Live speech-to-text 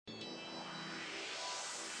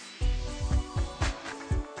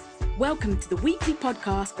Welcome to the weekly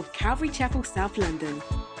podcast of Calvary Chapel, South London,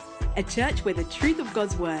 a church where the truth of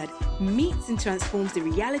God's word meets and transforms the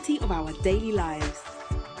reality of our daily lives.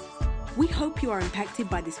 We hope you are impacted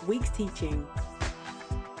by this week's teaching.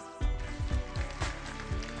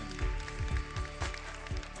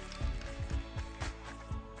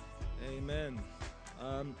 Amen.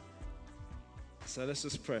 So let's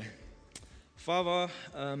just pray. Father,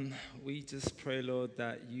 we just pray, Lord,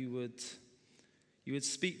 that you would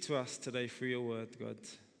speak to us today through your word, God.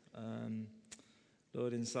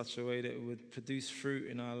 Lord, in such a way that it would produce fruit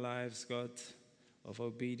in our lives, God, of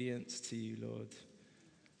obedience to you, Lord.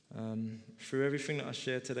 Through everything that I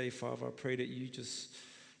share today, Father, I pray that you just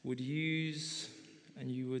would use and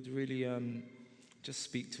you would really just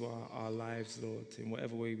speak to our lives, Lord, in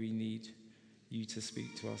whatever way we need you to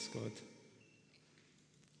speak to us, God.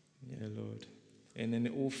 Yeah, Lord. And in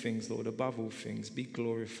all things, Lord, above all things, be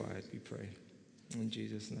glorified, we pray. In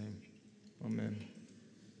Jesus' name, amen.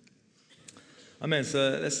 Amen.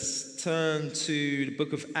 So let's turn to the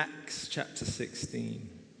book of Acts, chapter 16.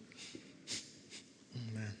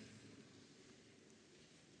 Amen.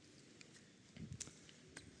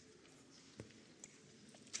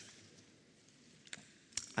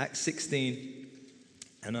 Acts 16,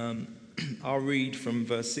 and I'll read from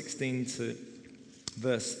verse 16 to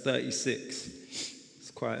verse 36.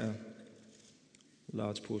 It's quite a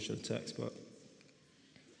large portion of text, but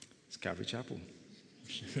it's Calvary Chapel.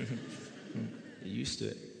 You're used to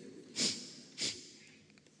it.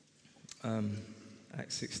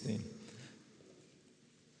 Acts 16.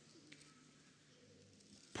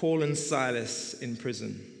 Paul and Silas in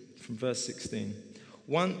prison, from verse 16.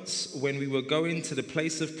 Once, when we were going to the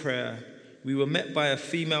place of prayer, we were met by a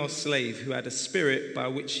female slave who had a spirit by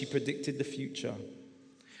which she predicted the future.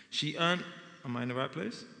 She earned... Am I in the right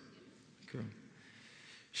place? Cool.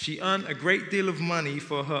 She earned a great deal of money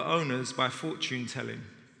for her owners by fortune telling.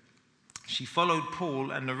 She followed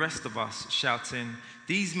Paul and the rest of us, shouting,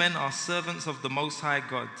 "These men are servants of the Most High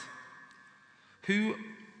God, who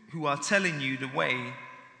are telling you the way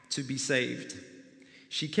to be saved."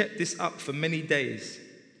 She kept this up for many days.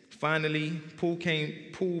 Finally, Paul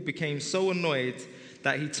became so annoyed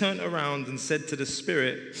that he turned around and said to the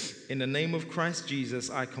spirit, "In the name of Christ Jesus,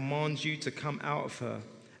 I command you to come out of her."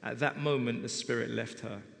 At that moment, the spirit left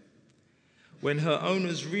her. When her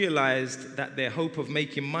owners realized that their hope of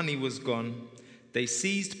making money was gone, they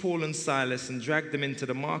seized Paul and Silas and dragged them into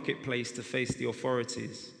the marketplace to face the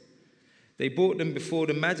authorities. They brought them before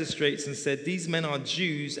the magistrates and said, "These men are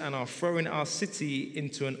Jews and are throwing our city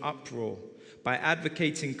into an uproar by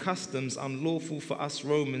advocating customs unlawful for us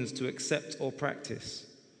Romans to accept or practice."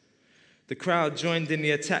 The crowd joined in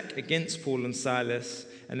the attack against Paul and Silas,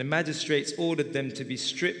 and the magistrates ordered them to be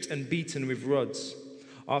stripped and beaten with rods.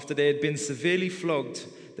 After they had been severely flogged,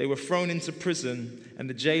 they were thrown into prison, and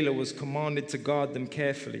the jailer was commanded to guard them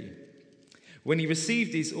carefully. When he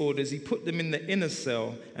received these orders, he put them in the inner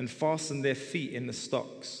cell and fastened their feet in the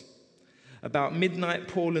stocks. About midnight,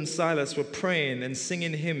 Paul and Silas were praying and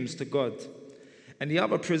singing hymns to God, and the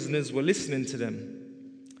other prisoners were listening to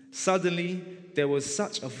them. Suddenly, there was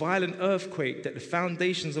such a violent earthquake that the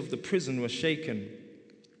foundations of the prison were shaken.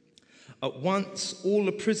 At once, all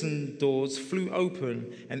the prison doors flew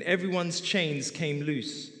open, and everyone's chains came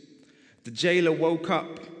loose. The jailer woke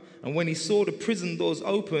up, and when he saw the prison doors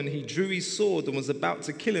open, he drew his sword and was about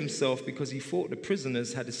to kill himself because he thought the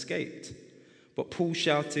prisoners had escaped. But Paul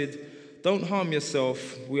shouted, "Don't harm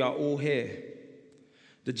yourself, we are all here."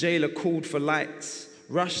 The jailer called for lights,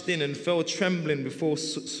 rushed in, and fell trembling before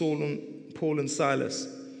Paul and Silas.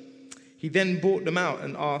 He then brought them out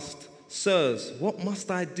and asked, "Sirs, what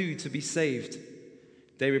must I do to be saved?"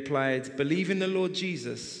 They replied, "Believe in the Lord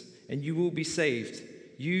Jesus, and you will be saved,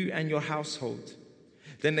 you and your household."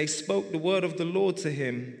 Then they spoke the word of the Lord to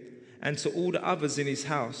him and to all the others in his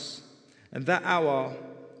house. And that hour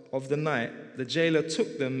of the night, the jailer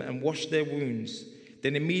took them and washed their wounds.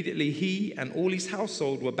 Then immediately he and all his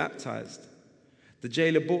household were baptized. The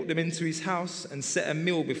jailer brought them into his house and set a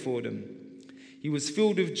meal before them. He was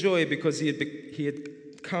filled with joy because he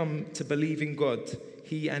had come to believe in God,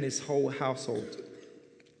 he and his whole household.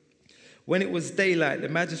 When it was daylight, the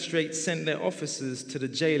magistrates sent their officers to the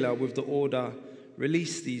jailer with the order,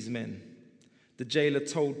 "Release these men." The jailer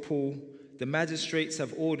told Paul, "The magistrates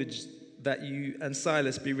have ordered that you and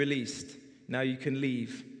Silas be released. Now you can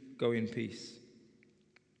leave. Go in peace."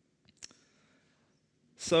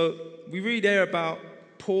 So we read there about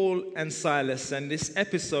Paul and Silas and this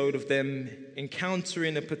episode of them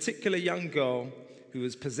encountering a particular young girl who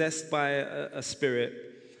was possessed by a spirit,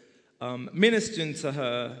 ministering to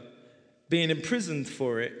her, being imprisoned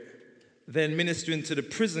for it, then ministering to the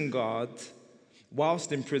prison guard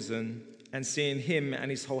whilst in prison and seeing him and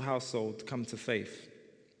his whole household come to faith.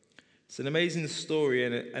 It's an amazing story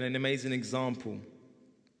and an amazing example.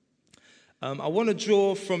 I want to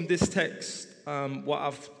draw from this text what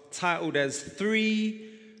I've titled as 3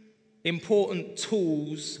 important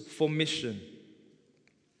tools for mission.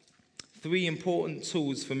 3 important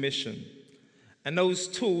tools for mission. And those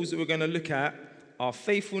tools that we're going to look at are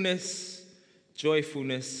faithfulness,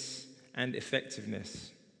 joyfulness, and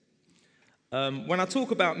effectiveness. When I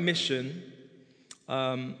talk about mission,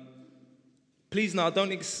 please know I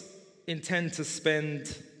don't intend to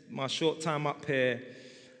spend my short time up here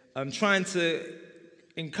trying to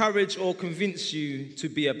encourage or convince you to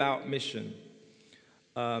be about mission,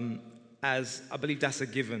 as I believe that's a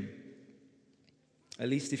given, at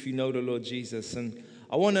least if you know the Lord Jesus. And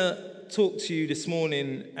I want to talk to you this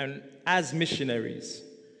morning and as missionaries.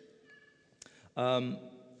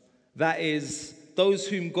 That is, those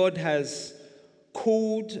whom God has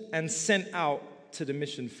called and sent out to the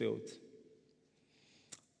mission field.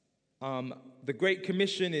 The Great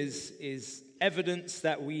Commission is evidence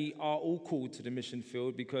that we are all called to the mission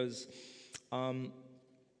field because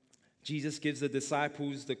Jesus gives the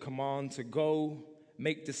disciples the command to go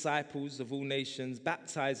make disciples of all nations,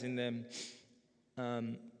 baptizing them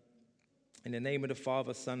in the name of the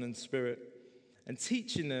Father, Son, and Spirit, and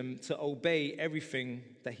teaching them to obey everything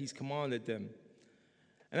that he's commanded them.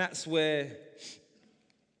 And that's where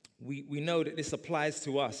we know that this applies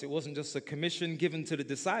to us. It wasn't just a commission given to the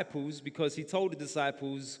disciples because he told the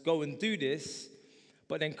disciples, go and do this,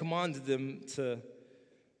 but then commanded them to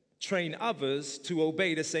train others to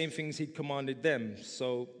obey the same things he'd commanded them.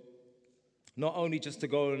 So not only just to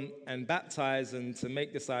go and baptize and to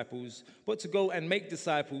make disciples, but to go and make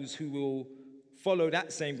disciples who will follow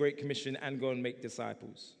that same Great Commission and go and make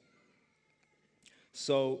disciples.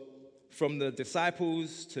 So from the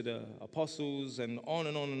disciples to the apostles and on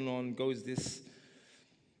and on and on goes this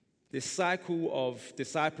cycle of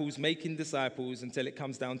disciples making disciples until it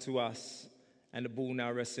comes down to us and the ball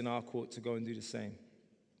now rests in our court to go and do the same.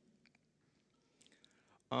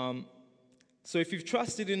 So if you've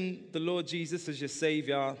trusted in the Lord Jesus as your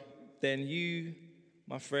Savior, then you,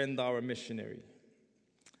 my friend, are a missionary.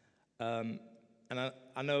 And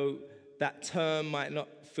I know that term might not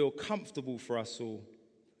feel comfortable for us all,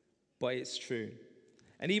 but it's true.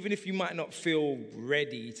 And even if you might not feel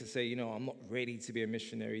ready to say, I'm not ready to be a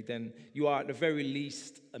missionary, then you are at the very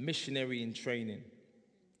least a missionary in training.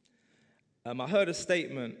 I heard a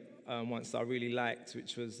statement once that I really liked,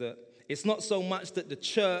 which was that it's not so much that the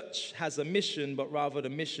church has a mission, but rather the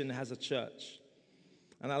mission has a church.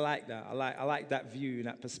 And I like that. I like that view and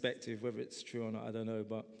that perspective. Whether it's true or not, I don't know,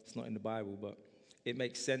 but it's not in the Bible, but it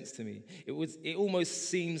makes sense to me. It almost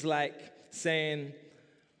seems like saying,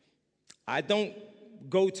 I don't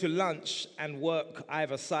go to lunch and work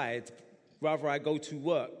either side. Rather, I go to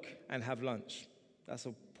work and have lunch. That's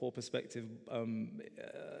a poor perspective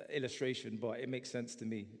illustration, but it makes sense to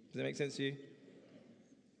me. Does it make sense to you?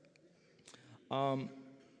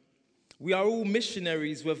 We are all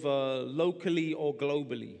missionaries, whether locally or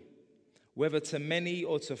globally, whether to many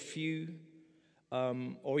or to few,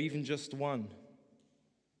 or even just one.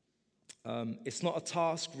 It's not a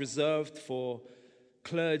task reserved for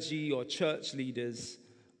clergy or church leaders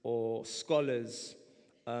or scholars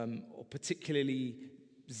or particularly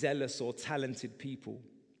zealous or talented people.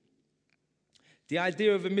 The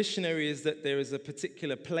idea of a missionary is that there is a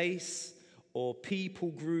particular place or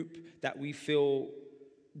people group that we feel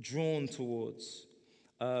drawn towards,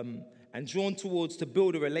 and drawn towards to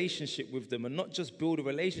build a relationship with them, and not just build a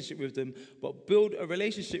relationship with them, but build a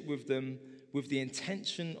relationship with them with the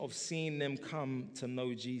intention of seeing them come to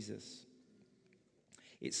know Jesus.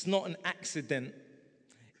 It's not an accident,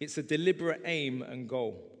 it's a deliberate aim and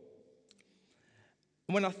goal.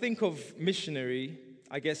 And when I think of missionary,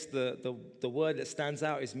 I guess the word that stands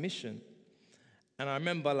out is mission. And I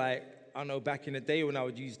remember, back in the day when I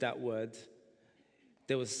would use that word,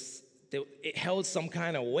 it held some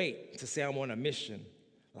kind of weight to say I'm on a mission.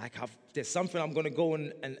 There's something I'm going to go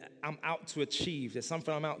and I'm out to achieve. There's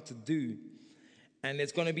something I'm out to do. And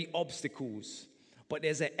there's going to be obstacles. But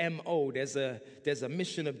there's a MO, there's a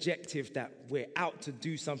mission objective that we're out to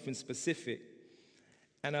do something specific.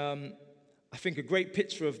 And I think a great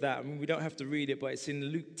picture of that, we don't have to read it, but it's in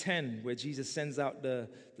Luke 10, where Jesus sends out the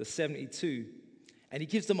 72. And he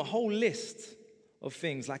gives them a whole list of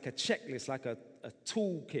things, like a checklist, like a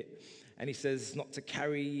toolkit. And he says not to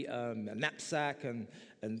carry a knapsack and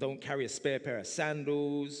don't carry a spare pair of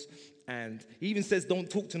sandals. And he even says don't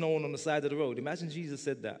talk to no one on the side of the road. Imagine Jesus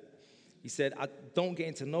said that. He said, I don't get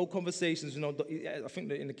into no conversations. I think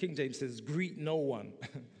that in the King James it says, greet no one.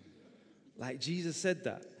 Like Jesus said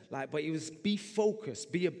that. But it was be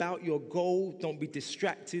focused, be about your goal. Don't be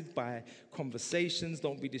distracted by conversations.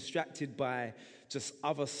 Don't be distracted by just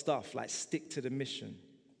other stuff. Stick to the mission.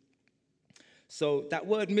 So that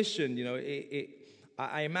word mission,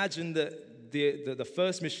 I imagine that the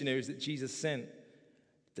first missionaries that Jesus sent,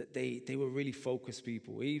 that they were really focused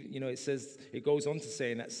people. It goes on to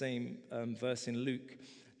say in that same verse in Luke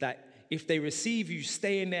that if they receive you,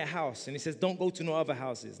 stay in their house. And it says, don't go to no other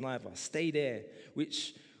houses, neither. Stay there,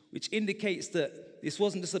 which indicates that this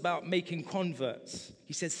wasn't just about making converts.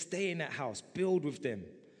 He said, stay in that house, build with them.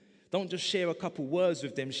 Don't just share a couple words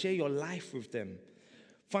with them, share your life with them.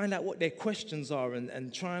 Find out what their questions are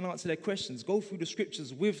and try and answer their questions. Go through the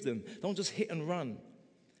scriptures with them. Don't just hit and run.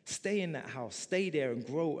 Stay in that house. Stay there and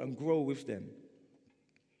grow with them.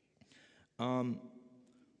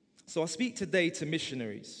 So I speak today to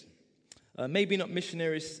missionaries. Maybe not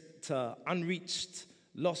missionaries to unreached,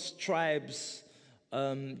 lost tribes,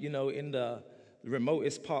 in the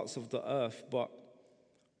remotest parts of the earth, but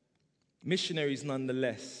missionaries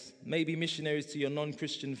nonetheless. Maybe missionaries to your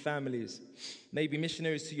non-Christian families. Maybe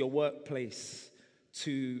missionaries to your workplace,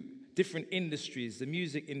 to different industries, the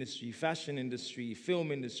music industry, fashion industry,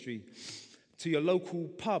 film industry, to your local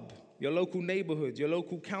pub, your local neighborhood, your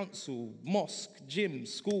local council, mosque, gym,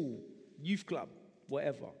 school, youth club,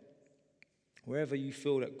 whatever. Wherever you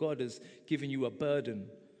feel that God has given you a burden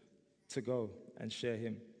to go and share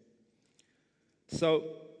him. So,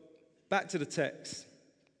 back to the text.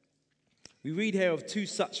 We read here of two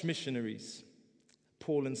such missionaries,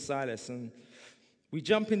 Paul and Silas, and we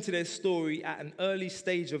jump into their story at an early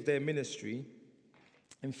stage of their ministry.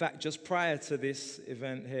 In fact, just prior to this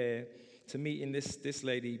event here, to meeting this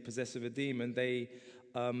lady possessed with a demon, they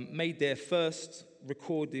made their first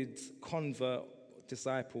recorded convert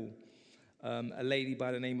disciple, a lady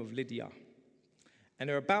by the name of Lydia. And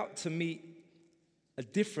they're about to meet a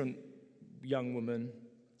different young woman,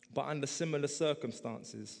 but under similar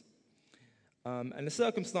circumstances. And the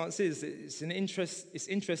circumstance is, it's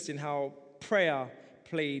interesting how prayer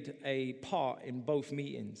played a part in both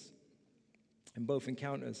meetings, in both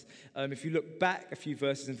encounters. If you look back a few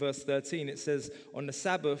verses in verse 13, it says, on the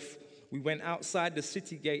Sabbath, we went outside the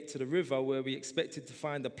city gate to the river where we expected to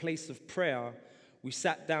find a place of prayer. We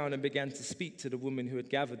sat down and began to speak to the woman who had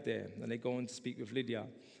gathered there. And they go on to speak with Lydia.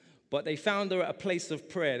 But they found her at a place of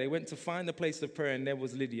prayer. They went to find a place of prayer, and there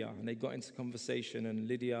was Lydia. And they got into conversation, and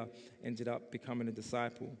Lydia ended up becoming a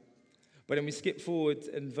disciple. But then we skip forward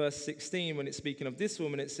in verse 16, when it's speaking of this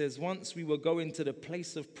woman, it says, once we were going to the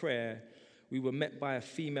place of prayer, we were met by a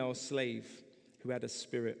female slave who had a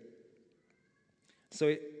spirit.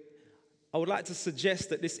 So I would like to suggest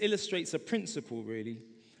that this illustrates a principle, really,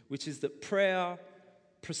 which is that prayer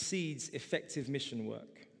precedes effective mission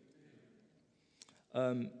work.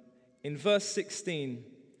 In verse 16,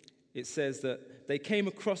 it says that they came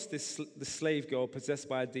across the slave girl possessed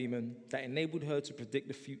by a demon that enabled her to predict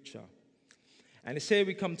the future. And it's here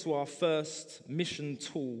we come to our first mission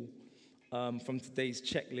tool from today's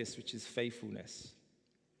checklist, which is faithfulness.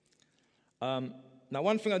 Now,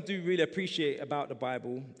 one thing I do really appreciate about the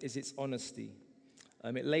Bible is its honesty.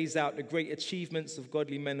 It lays out the great achievements of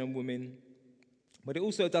godly men and women, but it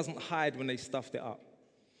also doesn't hide when they stuffed it up.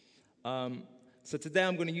 So today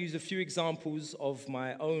I'm going to use a few examples of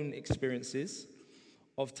my own experiences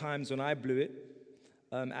of times when I blew it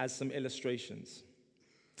as some illustrations.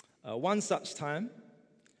 One such time,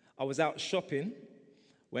 I was out shopping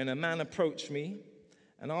when a man approached me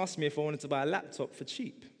and asked me if I wanted to buy a laptop for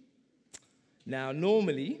cheap. Now,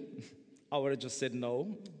 normally, I would have just said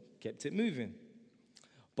no, kept it moving.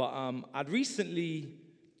 But I'd recently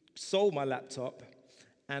sold my laptop,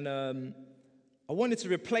 and I wanted to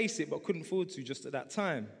replace it, but couldn't afford to just at that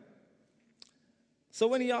time. So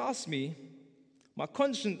when he asked me, my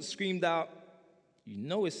conscience screamed out, "You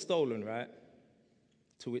know it's stolen, right?"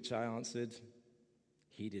 To which I answered,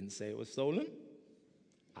 "He didn't say it was stolen.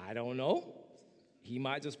 I don't know. He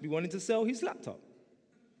might just be wanting to sell his laptop."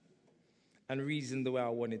 And reasoned the way I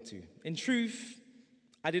wanted to. In truth,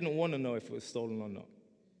 I didn't want to know if it was stolen or not.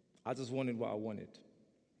 I just wanted what I wanted.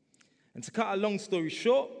 And to cut a long story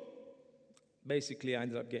short, basically I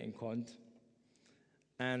ended up getting conned.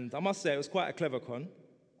 And I must say, it was quite a clever con.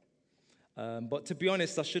 But to be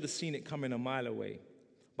honest, I should have seen it coming a mile away.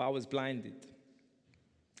 But I was blinded.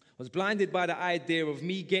 I was blinded by the idea of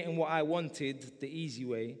me getting what I wanted the easy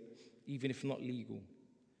way, even if not legal.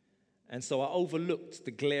 And so I overlooked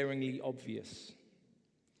the glaringly obvious.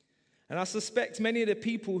 And I suspect many of the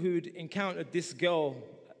people who'd encountered this girl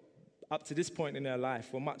up to this point in her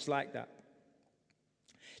life were much like that.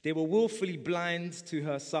 They were willfully blind to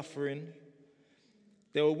her suffering.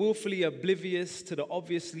 They were willfully oblivious to the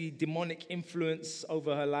obviously demonic influence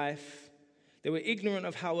over her life. They were ignorant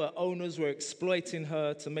of how her owners were exploiting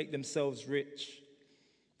her to make themselves rich.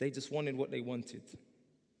 They just wanted what they wanted.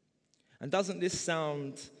 And doesn't this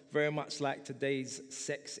sound very much like today's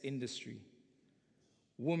sex industry?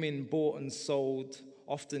 Women bought and sold,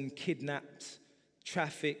 often kidnapped,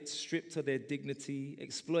 trafficked, stripped of their dignity,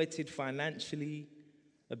 exploited financially,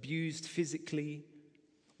 abused physically,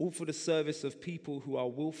 all for the service of people who are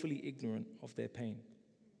willfully ignorant of their pain,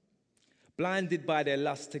 blinded by their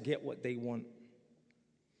lust to get what they want.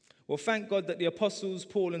 Well, thank God that the apostles,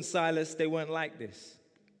 Paul and Silas, they weren't like this.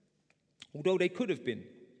 Although they could have been.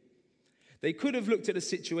 They could have looked at the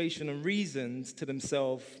situation and reasoned to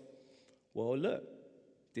themselves, well, look,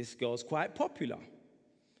 this girl's quite popular.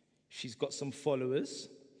 She's got some followers,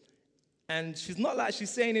 and she's not like she's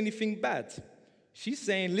saying anything bad. She's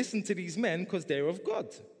saying, listen to these men because they're of God.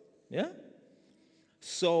 Yeah?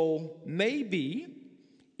 So maybe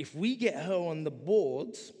if we get her on the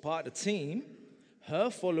board, part of the team, her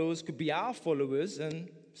followers could be our followers, and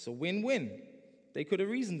it's a win-win. They could have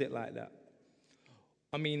reasoned it like that.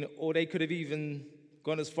 I mean, or they could have even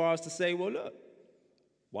gone as far as to say, well, look,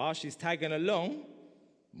 while she's tagging along,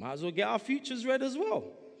 might as well get our futures read as well.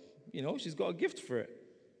 You know, she's got a gift for it.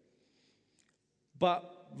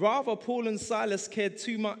 But rather, Paul and Silas cared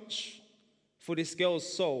too much for this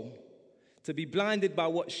girl's soul to be blinded by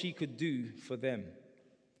what she could do for them.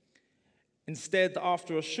 Instead,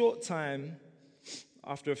 after a short time,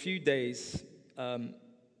 after a few days,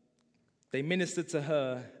 they ministered to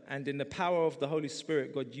her, and in the power of the Holy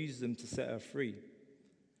Spirit, God used them to set her free.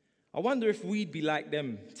 I wonder if we'd be like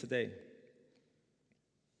them today.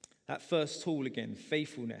 That first tool again,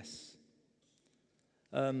 faithfulness.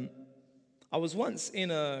 I was once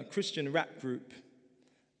in a Christian rap group,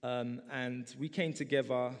 and we came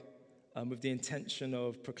together with the intention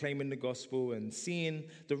of proclaiming the gospel and seeing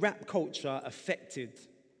the rap culture affected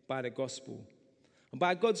by the gospel. And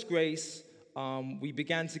by God's grace, we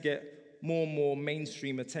began to get more and more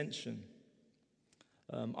mainstream attention.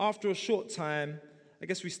 After a short time, I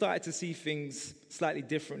guess we started to see things slightly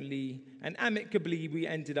differently, and amicably, we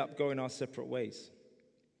ended up going our separate ways.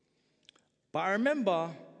 But I remember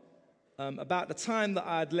about the time that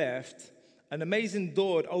I had left, an amazing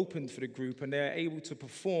door had opened for the group, and they were able to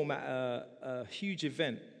perform at a huge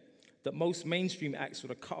event that most mainstream acts would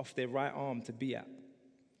have cut off their right arm to be at.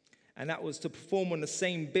 And that was to perform on the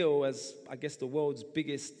same bill as, I guess, the world's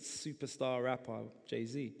biggest superstar rapper,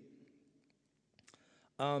 Jay-Z.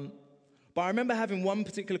 But I remember having one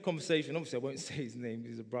particular conversation. Obviously, I won't say his name,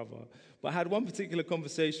 he's a brother. But I had one particular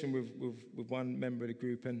conversation with one member of the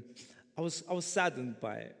group, and I was saddened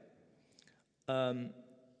by it. And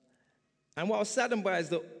what I was saddened by is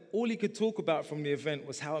that all he could talk about from the event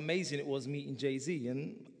was how amazing it was meeting Jay-Z.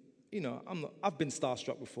 And, you know, I've been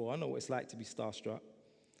starstruck before. I know what it's like to be starstruck.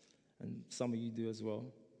 And some of you do as well.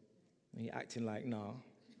 And you're acting like, nah,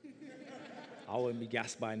 I wouldn't be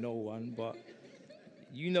gassed by no one, but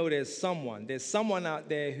you know there's someone out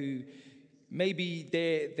there who maybe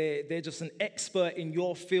they're just an expert in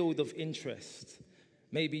your field of interest.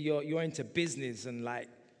 Maybe you're into business, and like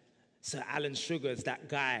Sir Alan Sugar is that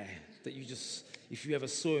guy that you just, if you ever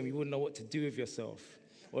saw him, you wouldn't know what to do with yourself.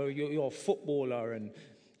 Or you're a footballer, and,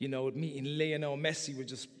 you know, meeting Lionel Messi would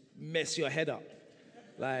just mess your head up.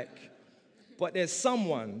 But there's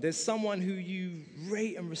someone who you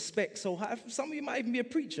rate and respect so high. Some of you might even be a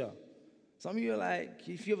preacher. Some of you are like,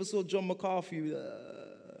 if you ever saw John McCarthy,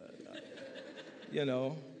 you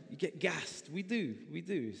know, you get gassed. We do.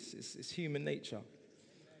 It's human nature.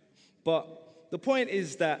 But the point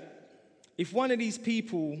is that if one of these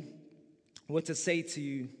people were to say to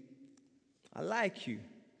you, I like you,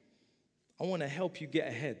 I want to help you get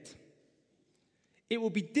ahead, it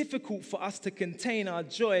would be difficult for us to contain our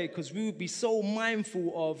joy because we would be so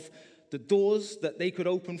mindful of the doors that they could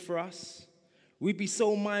open for us. We'd be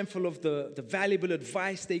so mindful of the valuable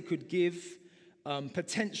advice they could give,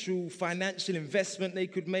 potential financial investment they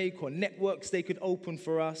could make, or networks they could open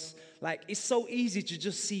for us. Like, it's so easy to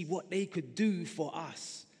just see what they could do for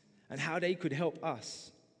us and how they could help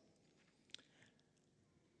us.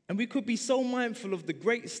 And we could be so mindful of the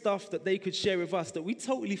great stuff that they could share with us that we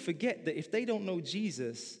totally forget that if they don't know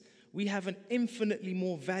Jesus, we have an infinitely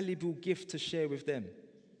more valuable gift to share with them.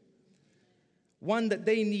 One that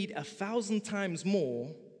they need 1,000 times more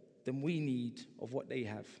than we need of what they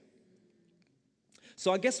have.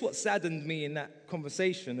 So I guess what saddened me in that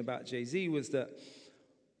conversation about Jay-Z was that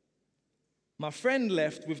my friend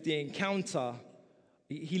left with the encounter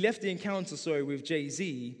He left the encounter, with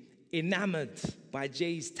Jay-Z enamored by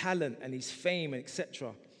Jay's talent and his fame,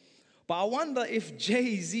 etc. But I wonder if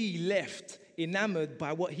Jay-Z left enamored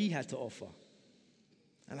by what he had to offer.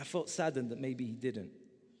 And I felt saddened that maybe he didn't.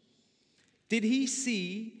 Did he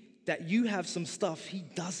see that you have some stuff he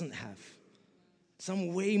doesn't have?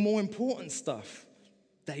 Some way more important stuff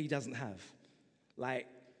that he doesn't have. Like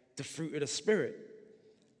the fruit of the Spirit,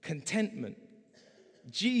 contentment,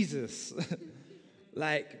 Jesus,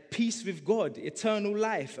 like peace with God, eternal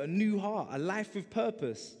life, a new heart, a life with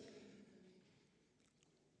purpose.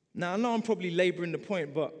 Now, I know I'm probably laboring the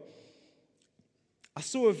point, but I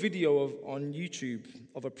saw a video on YouTube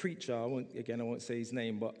of a preacher. I won't say his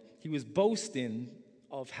name, but he was boasting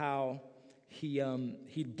of how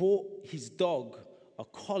he'd bought his dog a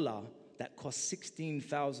collar that cost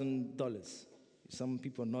 $16,000. Some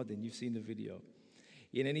people are nodding. You've seen the video.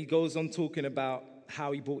 And then he goes on talking about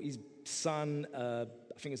how he bought his son, I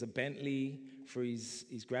think it's a Bentley for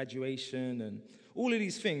his graduation and all of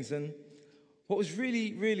these things. And what was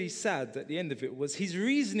really, really sad at the end of it was his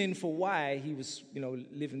reasoning for why he was,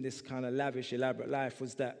 living this kind of lavish, elaborate life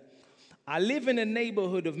was that I live in a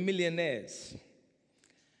neighborhood of millionaires.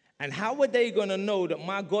 And how are they going to know that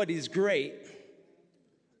my God is great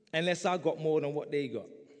unless I got more than what they got?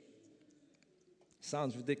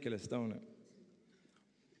 Sounds ridiculous, don't it?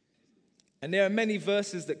 And there are many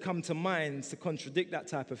verses that come to mind to contradict that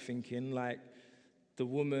type of thinking, like the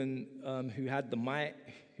woman who had the mite,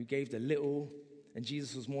 who gave the little, and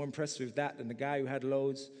Jesus was more impressed with that than the guy who had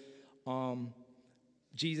loads.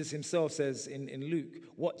 Jesus himself says in Luke,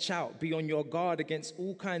 watch out, be on your guard against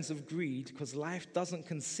all kinds of greed, because life doesn't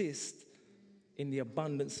consist in the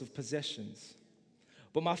abundance of possessions.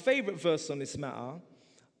 But my favorite verse on this matter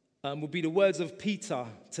would be the words of Peter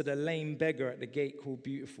to the lame beggar at the gate called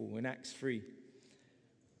Beautiful in Acts 3,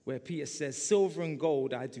 where Peter says, silver and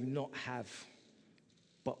gold I do not have,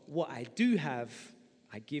 but what I do have,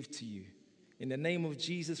 I give to you. In the name of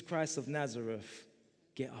Jesus Christ of Nazareth,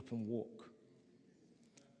 get up and walk.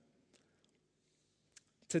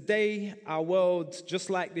 Today, our world,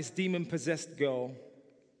 just like this demon-possessed girl,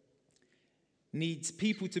 needs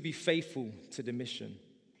people to be faithful to the mission.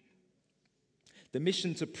 The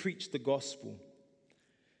mission to preach the gospel,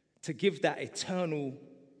 to give that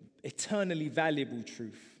eternally valuable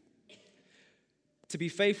truth. To be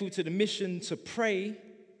faithful to the mission to pray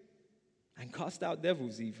and cast out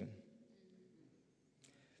devils even.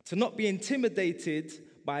 To not be intimidated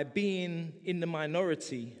by being in the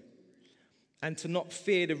minority and to not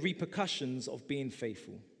fear the repercussions of being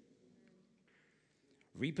faithful.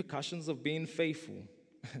 Repercussions of being faithful.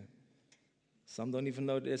 Some don't even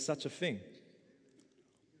know there's such a thing.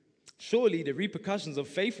 Surely the repercussions of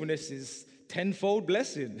faithfulness is tenfold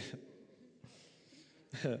blessing.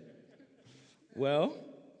 Well,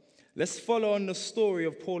 let's follow on the story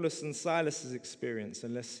of Paulus and Silas's experience,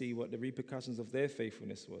 and let's see what the repercussions of their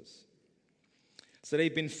faithfulness was. So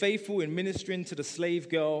they've been faithful in ministering to the slave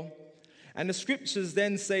girl, and the scriptures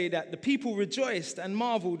then say that the people rejoiced and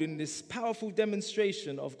marveled in this powerful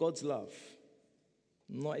demonstration of God's love.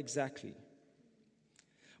 Not exactly.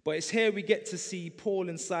 But it's here we get to see Paul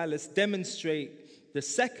and Silas demonstrate the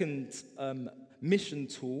second mission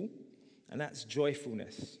tool, and that's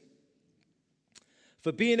joyfulness.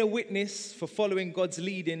 For being a witness, for following God's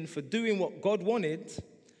leading, for doing what God wanted,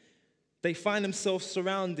 they find themselves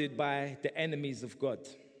surrounded by the enemies of God.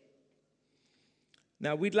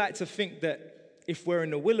 Now, we'd like to think that if we're in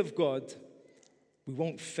the will of God, we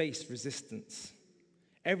won't face resistance.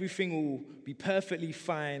 Everything will be perfectly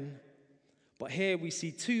fine. But here we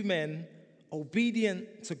see two men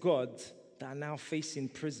obedient to God that are now facing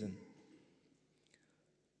prison.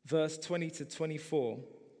 Verse 20 to 24,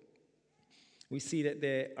 we see that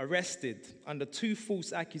they're arrested under two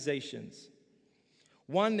false accusations.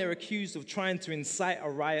 One, they're accused of trying to incite a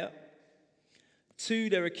riot.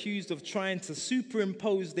 Two, they're accused of trying to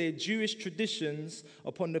superimpose their Jewish traditions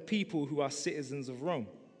upon the people who are citizens of Rome.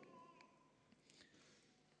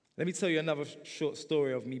 Let me tell you another short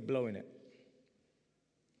story of me blowing it.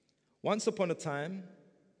 Once upon a time,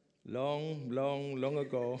 long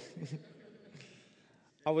ago,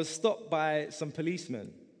 I was stopped by some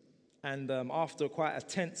policemen. And after quite a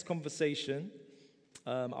tense conversation,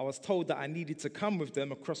 I was told that I needed to come with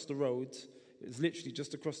them across the road. It was literally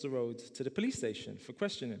just across the road to the police station for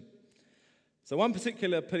questioning. So one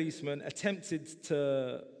particular policeman attempted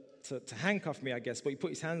to handcuff me, I guess, but he put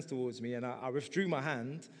his hands towards me, and I withdrew my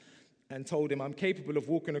hand and told him I'm capable of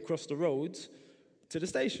walking across the road to the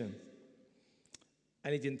station.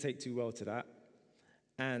 And he didn't take too well to that.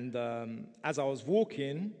 And as I was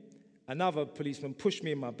walking, another policeman pushed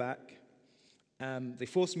me in my back They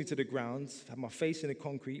forced me to the ground, had my face in the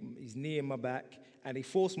concrete, his knee in my back, and he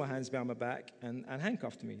forced my hands behind my back and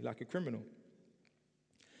handcuffed me like a criminal.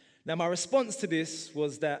 Now, my response to this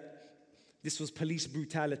was that this was police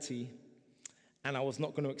brutality, and I was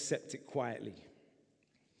not going to accept it quietly.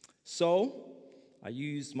 So, I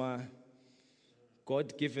used my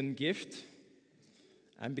God-given gift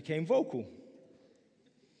and became vocal.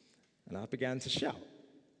 And I began to shout.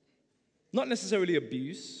 Not necessarily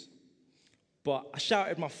abuse, but I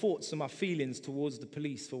shouted my thoughts and my feelings towards the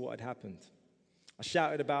police for what had happened. I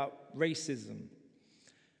shouted about racism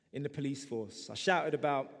in the police force. I shouted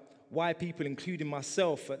about why people, including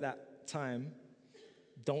myself at that time,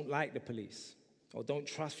 don't like the police or don't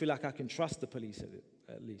feel like I can trust the police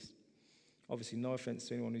at least. Obviously, no offense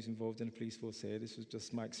to anyone who's involved in the police force here. This was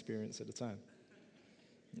just my experience at the time.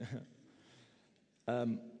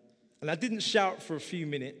 And I didn't shout for a few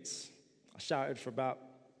minutes. I shouted for about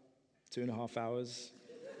 2.5 hours.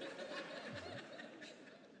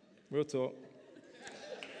 Real talk.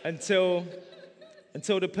 Until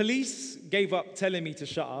the police gave up telling me to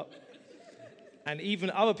shut up, and even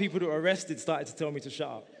other people that were arrested started to tell me to shut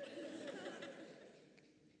up.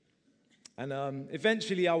 And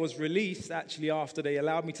eventually I was released, actually, after they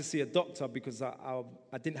allowed me to see a doctor because I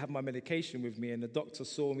didn't have my medication with me, and the doctor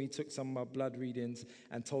saw me, took some of my blood readings,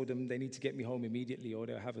 and told them they need to get me home immediately or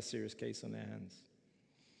they'll have a serious case on their hands.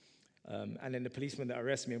 And then the policeman that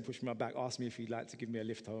arrested me and pushed me back asked me if he'd like to give me a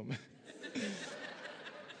lift home.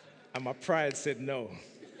 And my pride said no.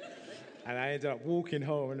 And I ended up walking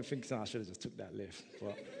home and thinking, I should have just took that lift.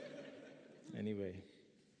 But anyway.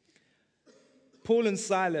 Paul and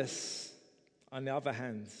Silas, on the other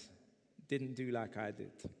hand, didn't do like I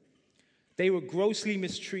did. They were grossly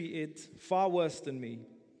mistreated, far worse than me,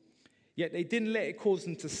 yet they didn't let it cause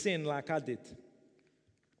them to sin like I did.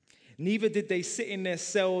 Neither did they sit in their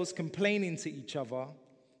cells complaining to each other.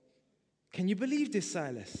 Can you believe this,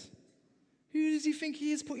 Silas? Who does he think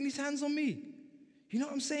he is putting his hands on me? You know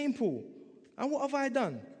what I'm saying, Paul? And what have I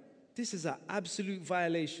done? This is an absolute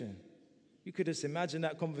violation. You could just imagine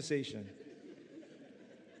that conversation.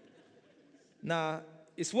 Now,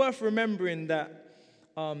 it's worth remembering that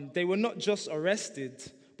they were not just arrested,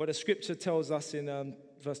 but the scripture tells us in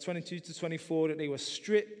verse 22 to 24 that they were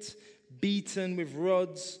stripped, beaten with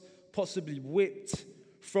rods, possibly whipped,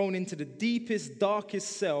 thrown into the deepest,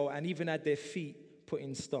 darkest cell, and even had their feet put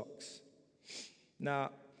in stocks.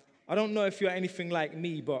 Now, I don't know if you're anything like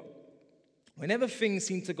me, but whenever things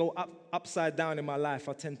seem to go upside down in my life,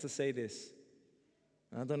 I tend to say this.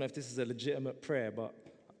 And I don't know if this is a legitimate prayer, but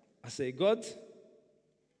I say, God,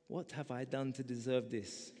 what have I done to deserve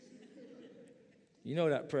this? You know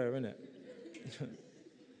that prayer, innit?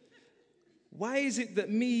 Why is it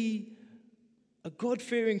that me, a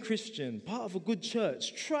God-fearing Christian, part of a good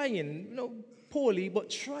church, trying, poorly,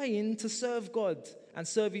 but trying to serve God and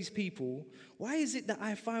serve his people, why is it that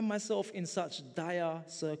I find myself in such dire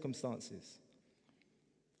circumstances?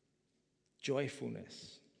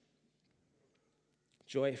 Joyfulness.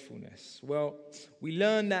 Well, we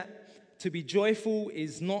learn that to be joyful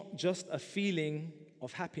is not just a feeling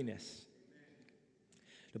of happiness.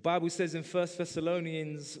 The Bible says in 1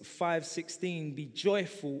 Thessalonians 5:16, be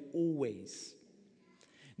joyful always.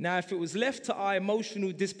 Now, if it was left to our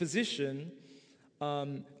emotional disposition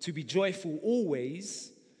to be joyful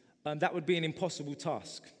always, that would be an impossible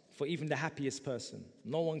task for even the happiest person.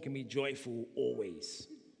 No one can be joyful always.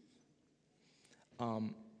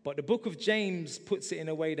 But the book of James puts it in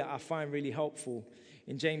a way that I find really helpful.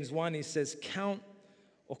 In James 1, it says, count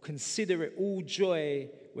or consider it all joy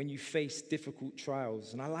when you face difficult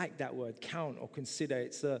trials. And I like that word, count or consider.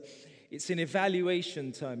 It's an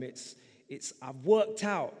evaluation term. I've worked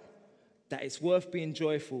out that it's worth being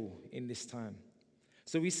joyful in this time.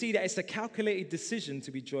 So we see that it's a calculated decision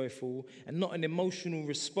to be joyful and not an emotional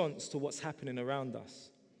response to what's happening around us.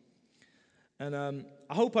 And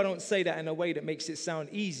I hope I don't say that in a way that makes it sound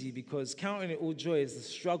easy, because counting it all joy is the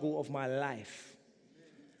struggle of my life.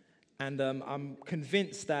 And I'm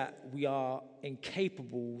convinced that we are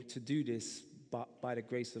incapable to do this but by the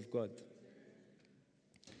grace of God.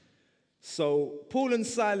 So Paul and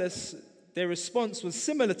Silas, their response was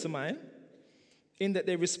similar to mine in that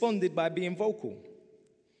they responded by being vocal,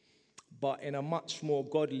 but in a much more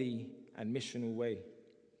godly and missional way.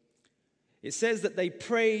 It says that they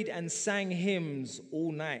prayed and sang hymns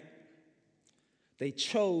all night. They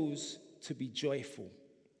chose to be joyful.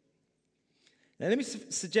 Now, let me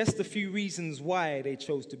suggest a few reasons why they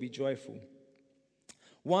chose to be joyful.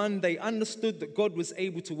 One, they understood that God was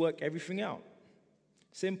able to work everything out.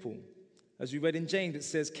 Simple. As we read in James, it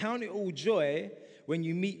says, count it all joy when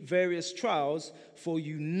you meet various trials, for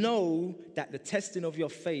you know that the testing of your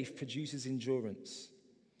faith produces endurance.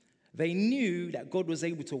 They knew that God was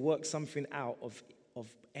able to work something out of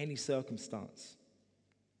any circumstance.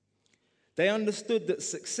 They understood that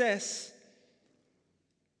success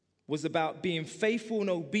was about being faithful and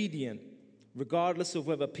obedient, regardless of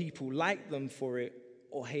whether people liked them for it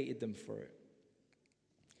or hated them for it.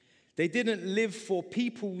 They didn't live for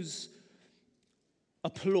people's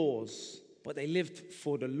applause, but they lived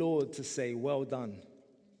for the Lord to say, well done.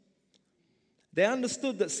 They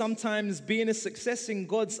understood that sometimes being a success in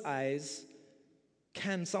God's eyes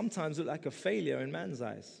can sometimes look like a failure in man's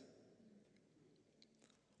eyes.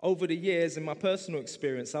 Over the years, in my personal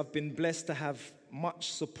experience, I've been blessed to have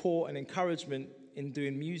much support and encouragement in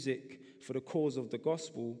doing music for the cause of the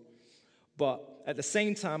gospel. But at the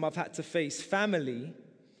same time, I've had to face family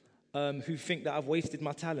who think that I've wasted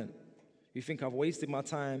my talent, who think I've wasted my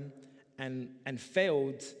time and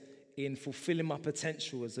failed in fulfilling my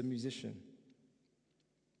potential as a musician.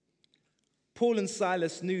 Paul and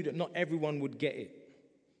Silas knew that not everyone would get it.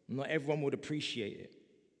 Not everyone would appreciate it.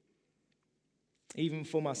 Even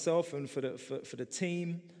for myself and for the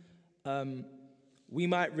team, we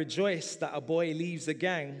might rejoice that a boy leaves a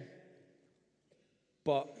gang,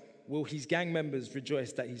 but will his gang members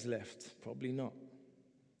rejoice that he's left? Probably not.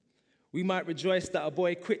 We might rejoice that a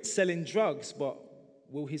boy quit selling drugs, but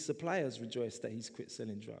will his suppliers rejoice that he's quit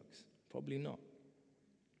selling drugs? Probably not.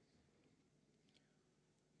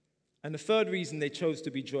 And the third reason they chose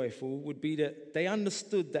to be joyful would be that they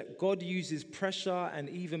understood that God uses pressure and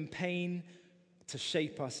even pain to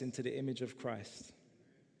shape us into the image of Christ.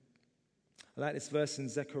 I like this verse in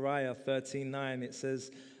Zechariah 13:9. It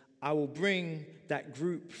says, I will bring that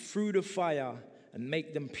group through the fire and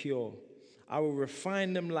make them pure. I will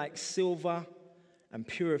refine them like silver and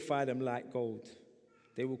purify them like gold.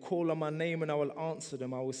 They will call on my name and I will answer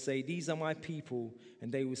them. I will say, these are my people,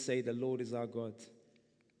 and they will say, the Lord is our God.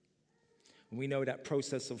 And we know that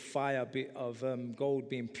process of fire, of gold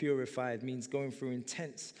being purified, means going through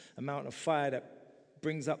intense amount of fire that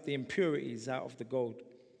brings up the impurities out of the gold.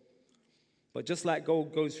 But just like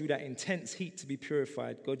gold goes through that intense heat to be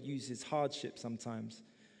purified, God uses hardship sometimes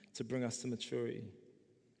to bring us to maturity.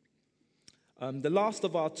 The last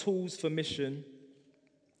of our tools for mission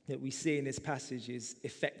that we see in this passage is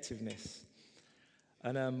effectiveness.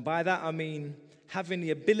 And by that I mean having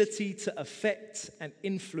the ability to affect and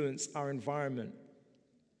influence our environment.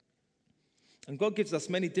 And God gives us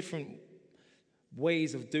many different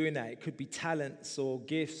ways of doing that. It could be talents or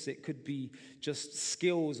gifts. It could be just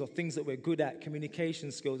skills or things that we're good at,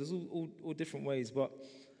 communication skills. There's all different ways. But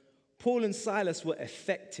Paul and Silas were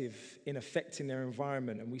effective in affecting their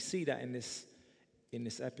environment. And we see that in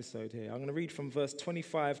this episode here. I'm going to read from verse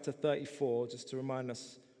 25 to 34 just to remind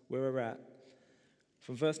us where we're at.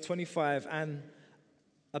 From verse 25, and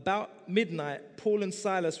about midnight, Paul and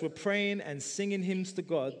Silas were praying and singing hymns to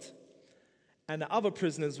God, and the other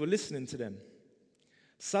prisoners were listening to them.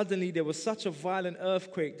 Suddenly, there was such a violent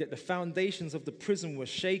earthquake that the foundations of the prison were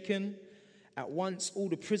shaken. At once, all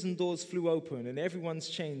the prison doors flew open, and everyone's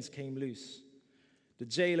chains came loose. The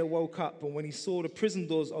jailer woke up, and when he saw the prison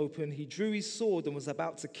doors open, he drew his sword and was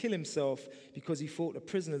about to kill himself because he thought the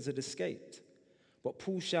prisoners had escaped. But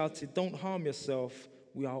Paul shouted, "Don't harm yourself,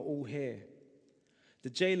 we are all here."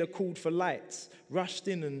 The jailer called for lights, rushed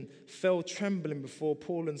in and fell trembling before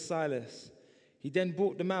Paul and Silas. He then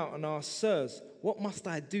brought them out and asked, "Sirs, what must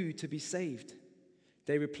I do to be saved?"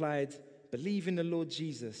 They replied, "Believe in the Lord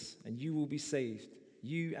Jesus, and you will be saved,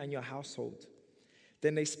 you and your household."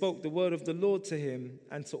 Then they spoke the word of the Lord to him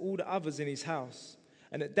and to all the others in his house.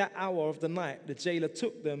 And at that hour of the night, the jailer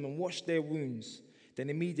took them and washed their wounds. Then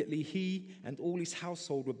immediately he and all his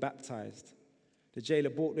household were baptized. The jailer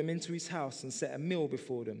brought them into his house and set a meal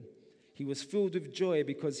before them. He was filled with joy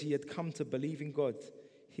because he had come to believe in God,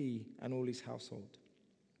 he and all his household.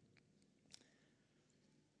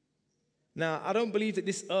 Now, I don't believe that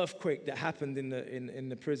this earthquake that happened in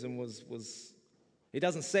the prison was it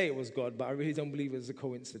doesn't say it was God, but I really don't believe it was a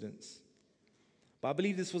coincidence. But I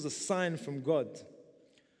believe this was a sign from God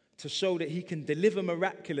to show that he can deliver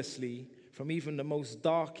miraculously from even the most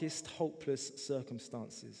darkest, hopeless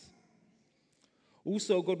circumstances.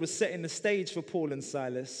 Also, God was setting the stage for Paul and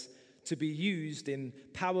Silas to be used in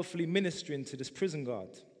powerfully ministering to this prison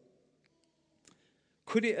guard.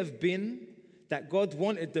 Could it have been that God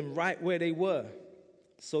wanted them right where they were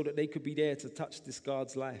so that they could be there to touch this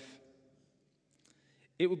guard's life?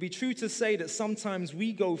 It would be true to say that sometimes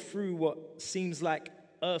we go through what seems like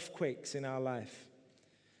earthquakes in our life,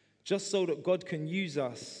 just so that God can use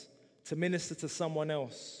us to minister to someone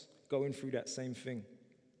else going through that same thing.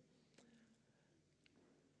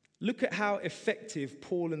 Look at how effective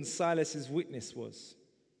Paul and Silas's witness was.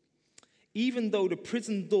 Even though the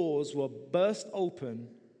prison doors were burst open,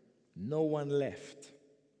 no one left.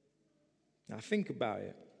 Now think about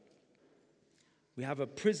it. We have a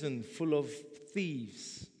prison full of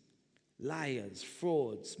thieves, liars,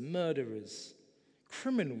 frauds, murderers,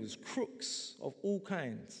 criminals, crooks of all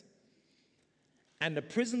kinds. And the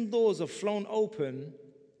prison doors are flown open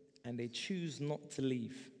and they choose not to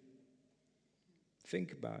leave.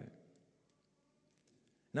 Think about it.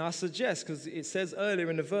 Now I suggest, because it says earlier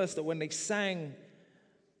in the verse that when they sang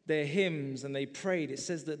their hymns and they prayed, it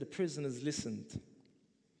says that the prisoners listened.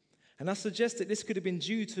 And I suggest that this could have been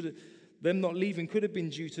due to them not leaving, could have been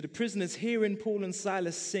due to the prisoners hearing Paul and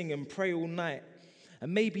Silas sing and pray all night.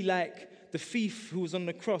 And maybe like the thief who was on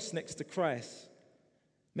the cross next to Christ.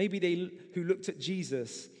 Maybe they who looked at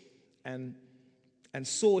Jesus and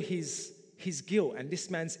saw his guilt and this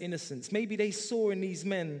man's innocence. Maybe they saw in these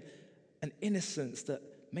men an innocence that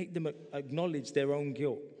made them acknowledge their own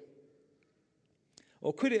guilt.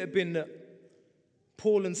 Or could it have been that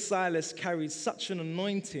Paul and Silas carried such an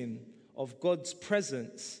anointing of God's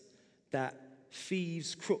presence that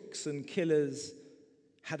thieves, crooks, and killers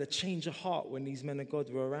had a change of heart when these men of God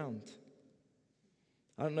were around?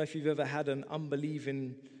 I don't know if you've ever had an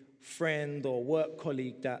unbelieving friend or work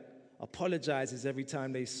colleague that apologizes every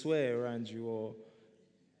time they swear around you, or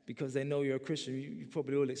because they know you're a Christian. You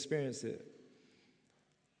probably all experienced it.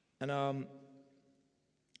 And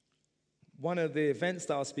one of the events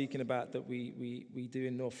that I was speaking about that we do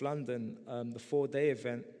in North London, the 4-day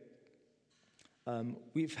event,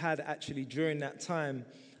 we've had actually during that time,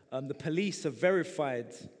 the police have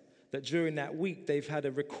verified that during that week they've had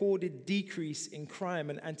a recorded decrease in crime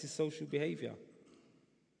and antisocial behavior.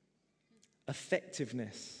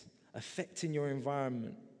 Effectiveness, affecting your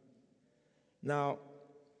environment. Now,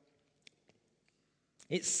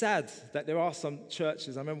 it's sad that there are some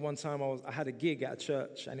churches. I remember one time I had a gig at a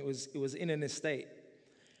church, and it was in an estate.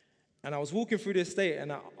 And I was walking through the estate,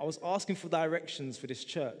 and I was asking for directions for this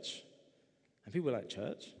church. And people were like,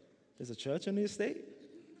 church? There's a church on the estate?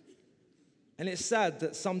 And it's sad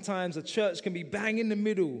that sometimes a church can be bang in the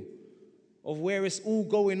middle of where it's all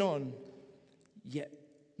going on, yet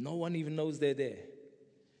no one even knows they're there.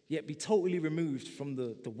 Yet be totally removed from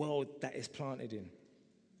the world that is planted in.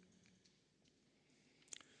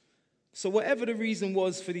 So whatever the reason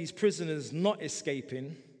was for these prisoners not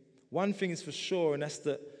escaping, one thing is for sure, and that's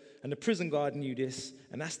that, and the prison guard knew this,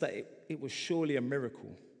 and that's that it was surely a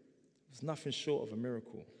miracle. It was nothing short of a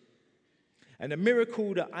miracle. And a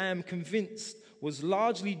miracle that I am convinced was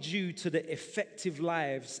largely due to the effective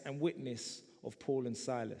lives and witness of Paul and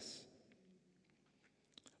Silas.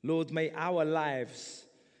 Lord, may our lives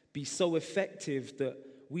be so effective that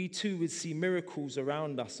we too would see miracles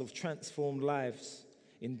around us of transformed lives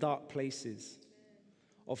in dark places,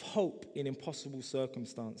 of hope in impossible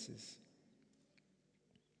circumstances.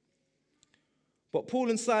 But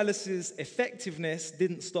Paul and Silas's effectiveness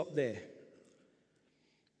didn't stop there.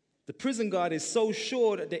 The prison guard is so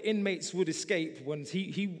sure that the inmates would escape when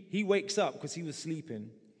he wakes up because he was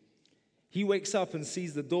sleeping. He wakes up and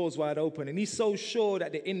sees the doors wide open, and he's so sure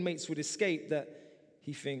that the inmates would escape that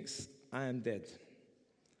he thinks, I am dead.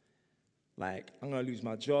 Like, I'm going to lose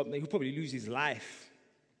my job. He'll probably lose his life.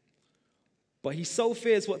 But he so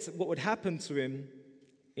fears what would happen to him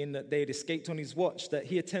in that they had escaped on his watch that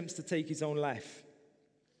he attempts to take his own life.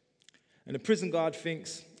 And the prison guard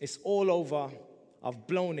thinks, it's all over. I've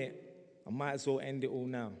blown it. I might as well end it all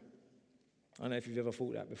now. I don't know if you've ever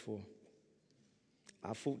thought that before.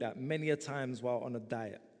 I've thought that many a times while on a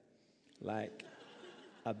diet. Like,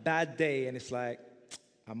 a bad day, and it's like,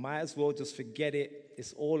 I might as well just forget it.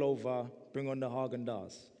 It's all over. Bring on the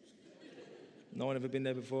Haagen-Dazs. No one ever been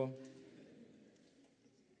there before?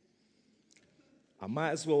 I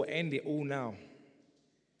might as well end it all now.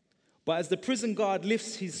 But as the prison guard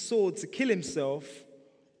lifts his sword to kill himself,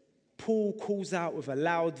 Paul calls out with a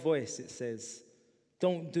loud voice, it says,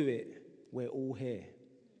 don't do it, we're all here.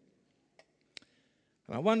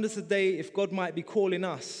 And I wonder today if God might be calling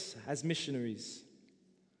us as missionaries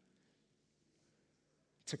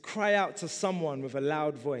to cry out to someone with a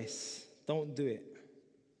loud voice, don't do it,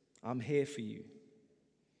 I'm here for you.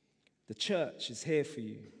 The church is here for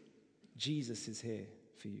you. Jesus is here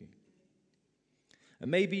for you. And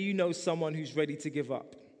maybe you know someone who's ready to give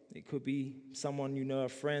up. It could be someone you know, a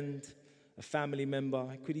friend, a family member.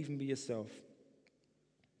 It could even be yourself.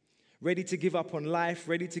 Ready to give up on life,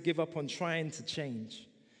 ready to give up on trying to change.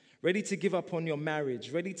 Ready to give up on your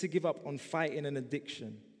marriage, ready to give up on fighting an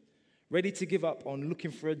addiction. Ready to give up on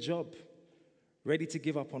looking for a job. Ready to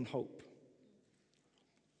give up on hope.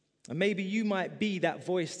 And maybe you might be that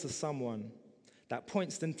voice to someone that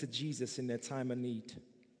points them to Jesus in their time of need.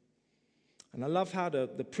 And I love how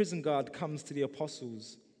the prison guard comes to the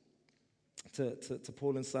apostles, to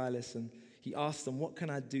Paul and Silas, and he asks them, what can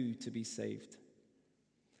I do to be saved?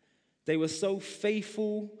 They were so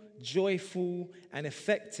faithful, joyful, and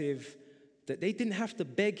effective that they didn't have to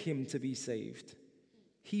beg him to be saved.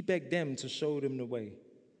 He begged them to show them the way.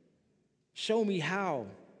 Show me how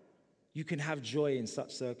you can have joy in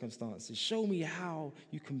such circumstances. Show me how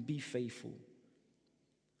you can be faithful.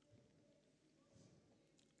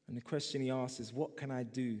 And the question he asks is, what can I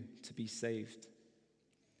do to be saved?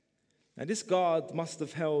 Now, this guard must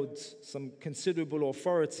have held some considerable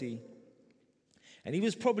authority, and he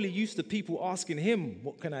was probably used to people asking him,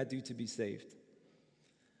 what can I do to be saved?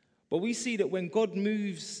 But we see that when God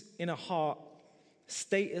moves in a heart,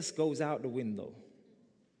 status goes out the window.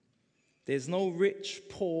 There's no rich,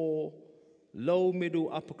 poor, low,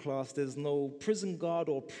 middle, upper class. There's no prison guard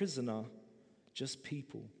or prisoner, just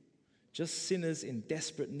people. Just sinners in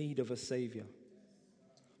desperate need of a savior.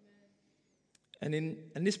 And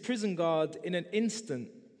this prison guard, in an instant,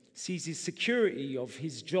 sees his security of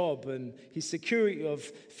his job and his security of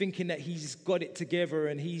thinking that he's got it together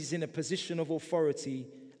and he's in a position of authority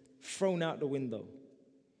thrown out the window.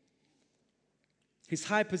 His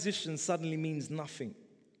high position suddenly means nothing.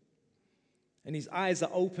 And his eyes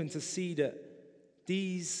are open to see that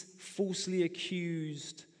these falsely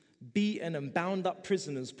accused, beaten and bound up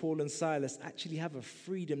prisoners, Paul and Silas, actually have a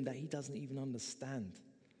freedom that he doesn't even understand.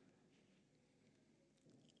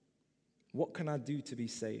 What can I do to be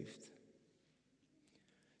saved?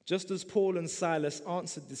 Just as Paul and Silas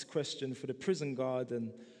answered this question for the prison guard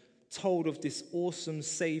and told of this awesome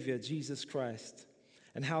Savior, Jesus Christ,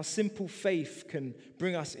 and how simple faith can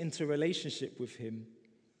bring us into relationship with him,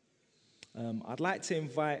 I'd like to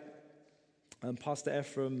invite Pastor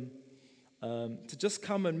Ephraim to just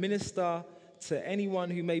come and minister to anyone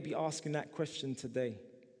who may be asking that question today.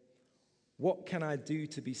 What can I do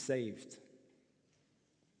to be saved?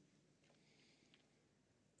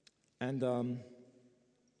 And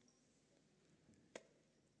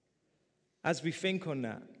as we think on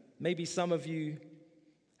that, maybe some of you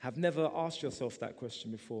have never asked yourself that question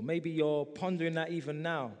before. Maybe you're pondering that even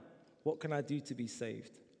now. What can I do to be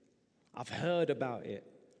saved? I've heard about it.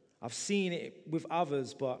 I've seen it with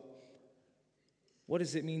others, but what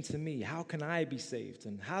does it mean to me? How can I be saved?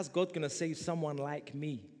 And how's God going to save someone like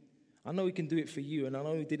me? I know he can do it for you, and I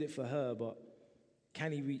know he did it for her, but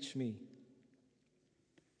can he reach me?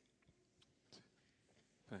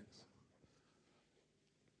 Thanks.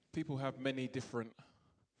 People have many different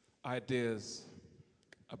ideas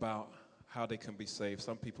about how they can be saved.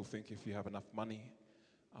 Some people think if you have enough money,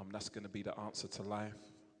 that's going to be the answer to life.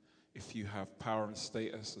 If you have power and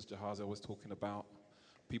status, as Jahaziel was talking about,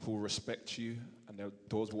 people will respect you and their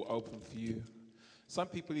doors will open for you. Some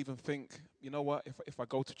people even think, you know what, if I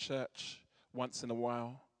go to church once in a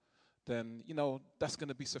while, then, that's going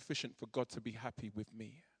to be sufficient for God to be happy with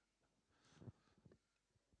me.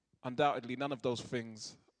 Undoubtedly, none of those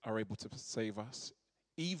things are able to save us,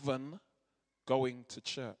 even going to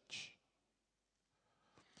church.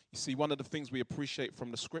 You see, one of the things we appreciate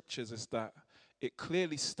from the scriptures is that it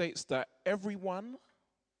clearly states that everyone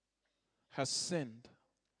has sinned.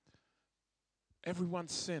 Everyone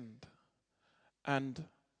sinned. And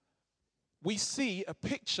we see a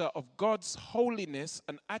picture of God's holiness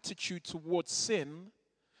and attitude towards sin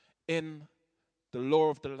in the law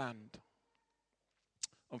of the land.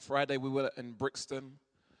 On Friday, we were in Brixton,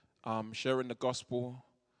 sharing the gospel,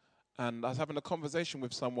 and I was having a conversation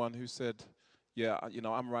with someone who said, yeah,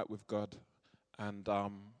 I'm right with God, and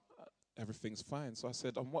everything's fine. So I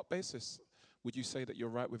said, on what basis would you say that you're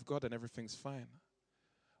right with God and everything's fine?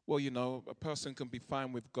 Well, a person can be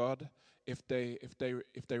fine with God if they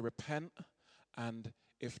repent and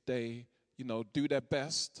if they, do their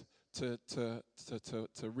best to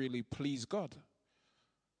really please God.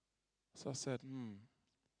 So I said,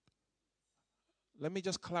 let me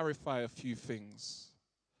just clarify a few things.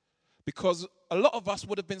 Because a lot of us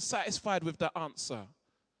would have been satisfied with that answer.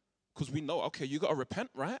 Because we know, okay, you got to repent,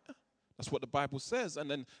 right? That's what the Bible says. And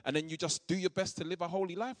then you just do your best to live a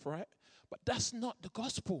holy life, right? But that's not the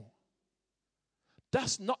gospel.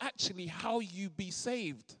 That's not actually how you be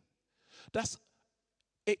saved.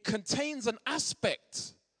 It contains an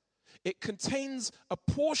aspect. It contains a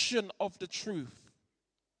portion of the truth.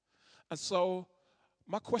 And so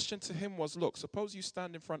my question to him was, look, suppose you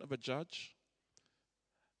stand in front of a judge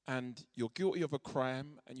and you're guilty of a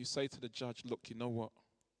crime and you say to the judge, look, you know what?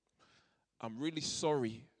 I'm really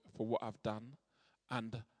sorry for what I've done,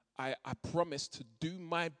 and I promise to do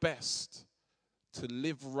my best to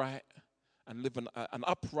live right and live an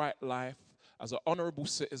upright life as an honorable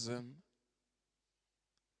citizen,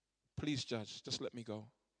 please, judge, just let me go.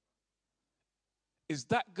 Is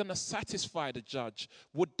that going to satisfy the judge?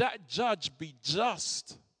 Would that judge be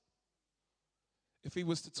just if he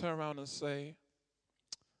was to turn around and say,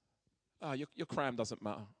 your crime doesn't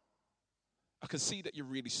matter. I can see that you're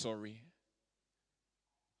really sorry.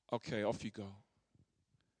 Okay, off you go.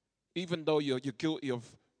 Even though you're guilty of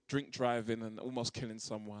drink driving and almost killing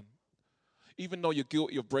someone. Even though you're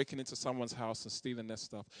guilty of breaking into someone's house and stealing their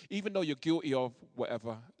stuff. Even though you're guilty of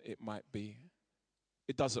whatever it might be.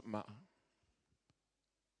 It doesn't matter.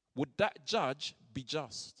 Would that judge be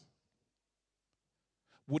just?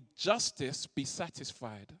 Would justice be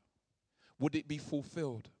satisfied? Would it be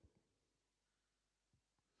fulfilled?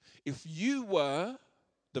 If you were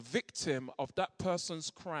the victim of that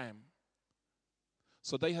person's crime,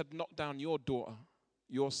 so they had knocked down your daughter,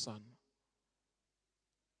 your son,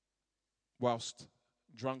 whilst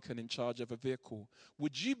drunk and in charge of a vehicle,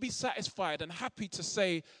 would you be satisfied and happy to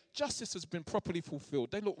say, justice has been properly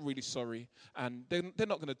fulfilled? They look really sorry, and they're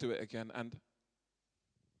not going to do it again. And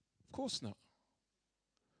of course not.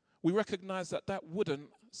 We recognize that that wouldn't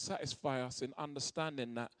satisfy us in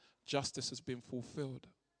understanding that justice has been fulfilled.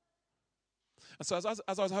 And so as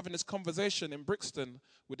I was having this conversation in Brixton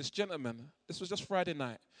with this gentleman, this was just Friday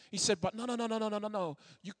night, he said, but no.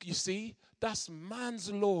 You see, that's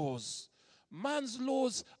man's laws. Man's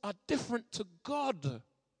laws are different to God.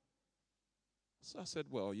 So I said,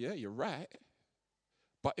 well, yeah, you're right.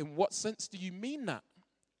 But in what sense do you mean that?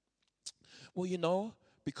 Well,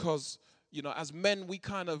 because, as men, we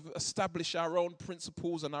kind of establish our own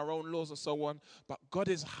principles and our own laws and so on. But God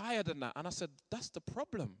is higher than that. And I said, that's the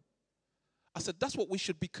problem. I said, that's what we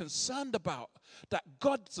should be concerned about. That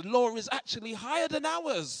God's law is actually higher than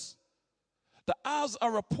ours. That ours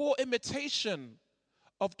are a poor imitation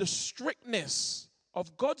of the strictness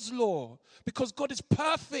of God's law. Because God is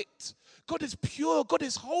perfect. God is pure. God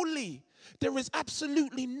is holy. There is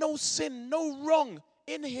absolutely no sin, no wrong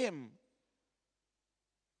in him.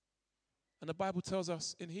 And the Bible tells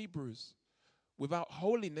us in Hebrews, without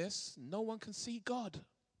holiness, no one can see God.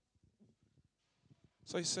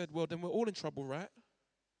 So he said, well, then we're all in trouble, right?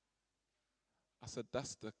 I said,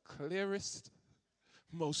 that's the clearest,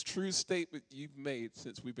 most true statement you've made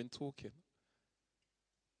since we've been talking.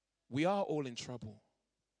 We are all in trouble.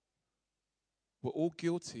 We're all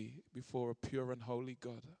guilty before a pure and holy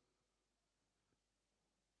God.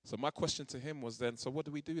 So my question to him was then, so what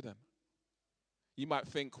do we do then? You might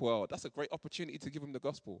think, well, that's a great opportunity to give him the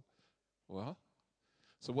gospel. Well,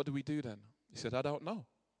 so what do we do then? He said, I don't know.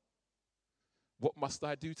 What must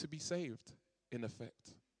I do to be saved, in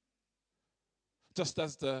effect? Just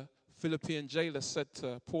as the Philippian jailer said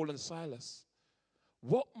to Paul and Silas,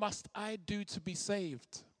 what must I do to be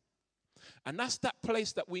saved? And that's that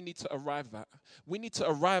place that we need to arrive at. We need to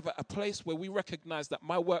arrive at a place where we recognize that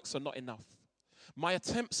my works are not enough. My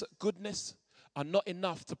attempts at goodness are not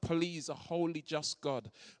enough to please a holy, just God.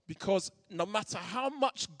 Because no matter how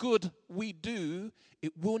much good we do,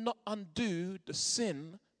 it will not undo the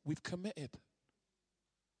sin we've committed.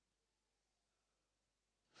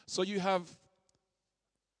 So you have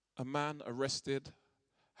a man arrested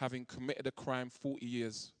having committed a crime 40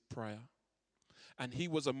 years prior. And he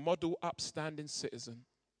was a model, upstanding citizen,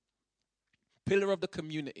 pillar of the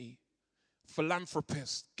community,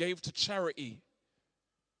 philanthropist, gave to charity,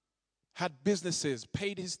 had businesses,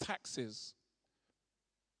 paid his taxes.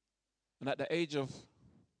 And at the age of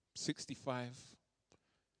 65,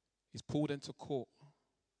 he's pulled into court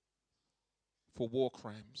for war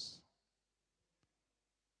crimes.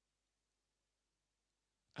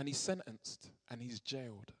 And he's sentenced and he's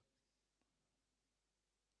jailed.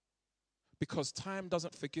 Because time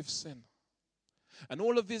doesn't forgive sin. And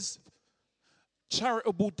all of his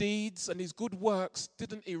charitable deeds and his good works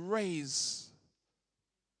didn't erase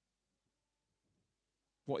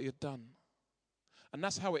what he had done. And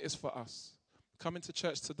that's how it is for us. Coming to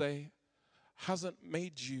church today hasn't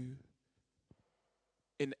made you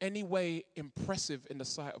in any way impressive in the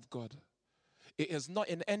sight of God. It has not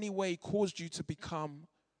in any way caused you to become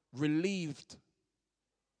relieved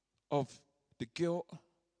of the guilt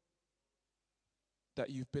that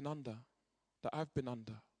you've been under, that I've been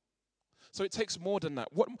under. So it takes more than that.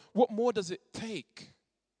 What more does it take?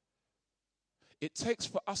 It takes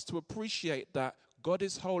for us to appreciate that God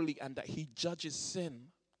is holy and that he judges sin.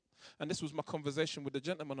 And this was my conversation with the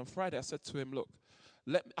gentleman on Friday. I said to him, look,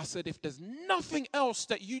 I said, if there's nothing else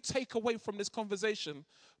that you take away from this conversation,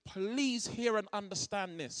 please hear and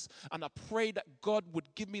understand this. And I pray that God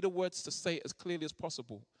would give me the words to say it as clearly as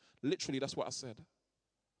possible. Literally, that's what I said.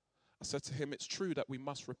 I said to him, it's true that we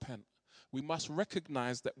must repent. We must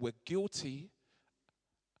recognize that we're guilty,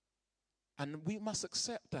 and we must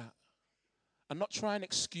accept that and not try and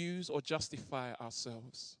excuse or justify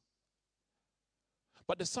ourselves.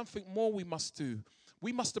 But there's something more we must do.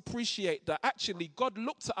 We must appreciate that actually God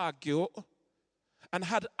looked at our guilt and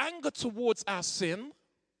had anger towards our sin,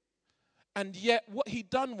 and yet what he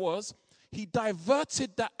done was he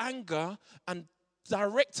diverted that anger and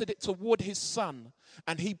directed it toward his son.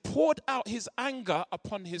 And he poured out his anger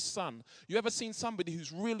upon his son. You ever seen somebody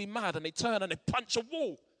who's really mad and they turn and they punch a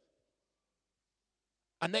wall?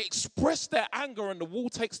 And they express their anger and the wall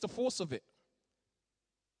takes the force of it.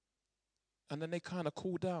 And then they kind of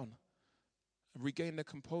cool down and regain their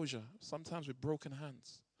composure, sometimes with broken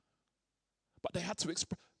hands. But they had to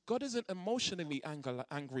express. God isn't emotionally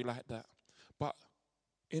angry like that. But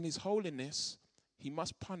in his holiness, he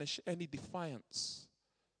must punish any defiance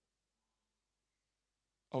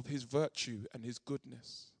of his virtue and his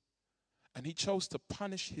goodness. And he chose to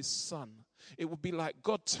punish his son. It would be like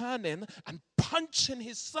God turning and punching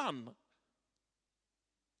his son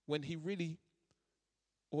when he really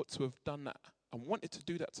ought to have done that and wanted to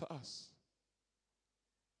do that to us.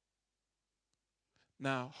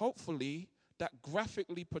 Now, hopefully, that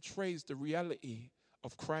graphically portrays the reality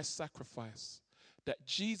of Christ's sacrifice. That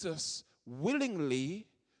Jesus willingly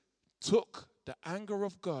took the anger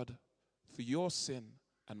of God for your sin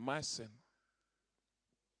and my sin,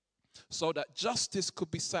 so that justice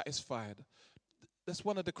could be satisfied. That's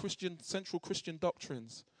one of the central Christian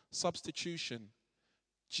doctrines, substitution.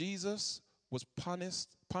 Jesus was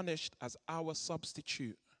punished as our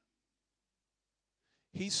substitute.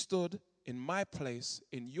 He stood in my place,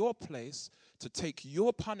 in your place, to take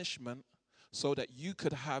your punishment so that you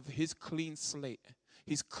could have his clean slate,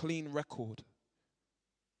 his clean record.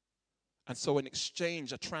 And so in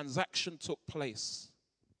exchange, a transaction took place.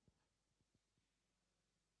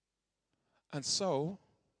 And so,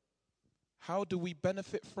 how do we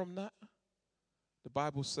benefit from that? The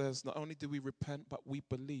Bible says not only do we repent, but we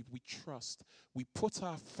believe, we trust. We put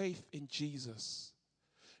our faith in Jesus.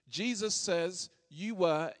 Jesus says you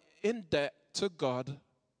were in debt to God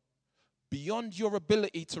beyond your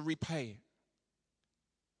ability to repay.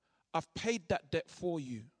 I've paid that debt for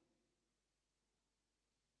you.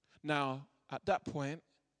 Now, at that point,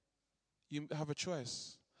 you have a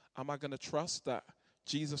choice. Am I going to trust that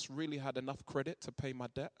Jesus really had enough credit to pay my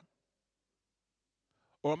debt?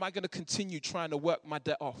 Or am I going to continue trying to work my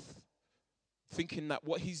debt off, thinking that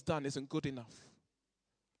what he's done isn't good enough?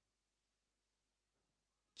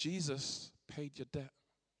 Jesus paid your debt.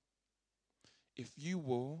 If you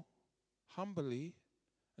will humbly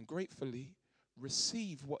and gratefully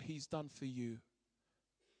receive what he's done for you.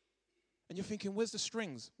 And you're thinking, where's the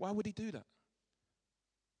strings? Why would he do that?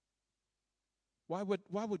 Why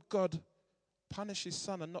would God punish his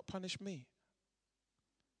son and not punish me?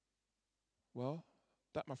 Well,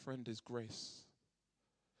 that, my friend, is grace.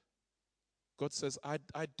 God says, I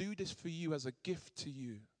do this for you as a gift to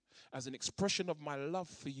you, as an expression of my love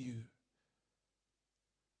for you.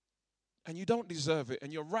 And you don't deserve it,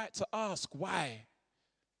 and you're right to ask why.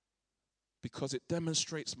 Because it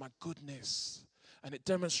demonstrates my goodness, and it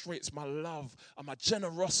demonstrates my love and my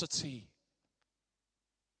generosity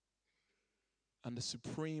and the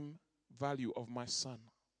supreme value of my son.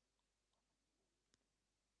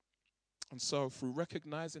 And so through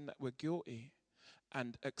recognizing that we're guilty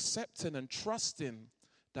and accepting and trusting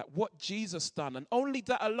that what Jesus done, and only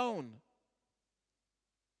that alone,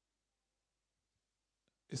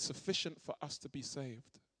 is sufficient for us to be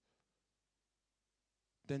saved,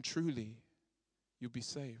 then truly you'll be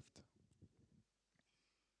saved.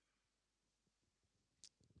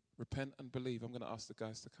 Repent and believe. I'm going to ask the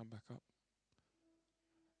guys to come back up.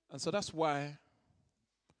 And so that's why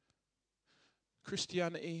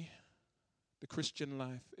Christianity, the Christian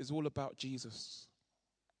life, is all about Jesus.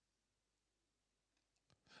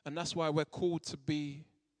 And that's why we're called to be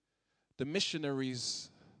the missionaries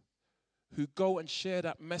who go and share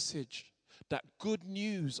that message, that good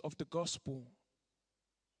news of the gospel.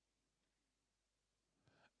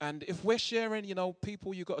 And if we're sharing,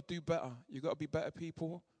 people, you got to do better. You got to be better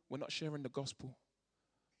people. We're not sharing the gospel.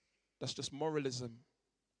 That's just moralism.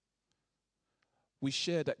 We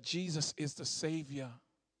share that Jesus is the Savior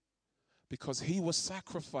because he was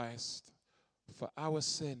sacrificed for our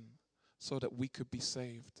sin so that we could be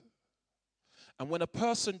saved. And when a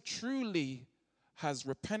person truly has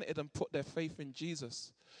repented and put their faith in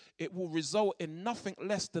Jesus, it will result in nothing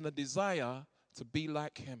less than a desire to be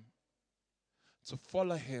like him, to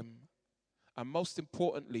follow him, and most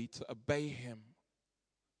importantly, to obey him.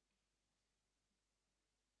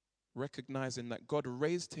 recognizing that God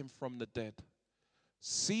raised him from the dead,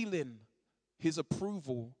 sealing his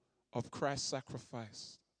approval of Christ's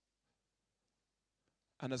sacrifice,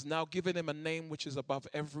 and has now given him a name which is above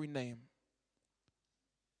every name,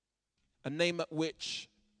 a name at which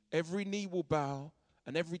every knee will bow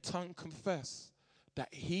and every tongue confess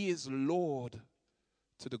that he is Lord,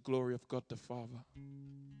 to the glory of God the Father.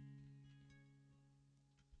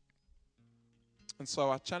 And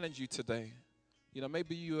so I challenge you today.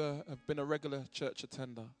 Maybe you have been a regular church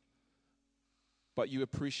attender, but you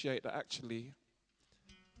appreciate that actually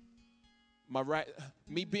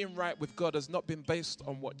me being right with God has not been based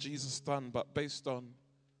on what Jesus done, but based on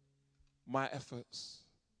my efforts,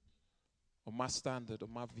 or my standard, or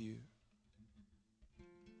my view.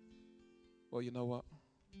 Well, you know what?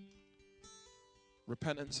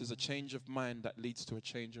 Repentance is a change of mind that leads to a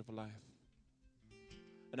change of life.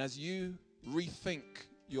 And as you rethink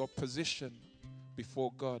your position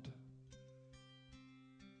before God,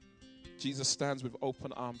 Jesus stands with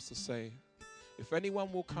open arms to say, if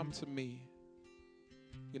anyone will come to me,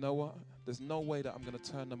 you know what? There's no way that I'm going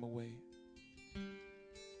to turn them away.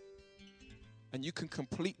 And you can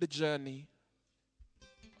complete the journey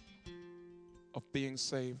of being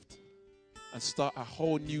saved and start a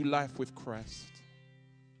whole new life with Christ.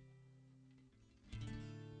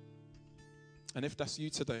 And if that's you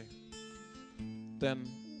today, then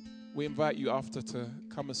we invite you after to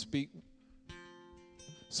come and speak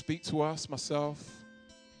to us, myself,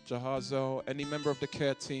 Jahaziel, any member of the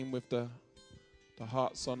care team with the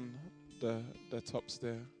hearts on the tops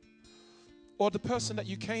there. Or the person that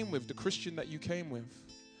you came with, the Christian that you came with.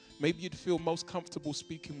 Maybe you'd feel most comfortable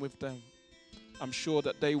speaking with them. I'm sure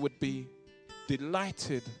that they would be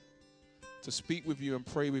delighted to speak with you and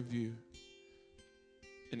pray with you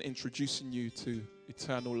in introducing you to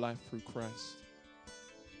eternal life through Christ.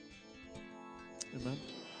 Amen.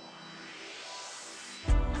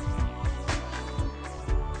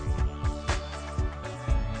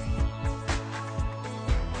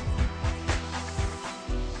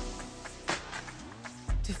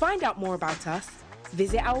 To find out more about us,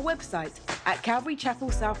 visit our website at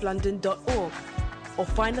calvarychapelsouth.london.org or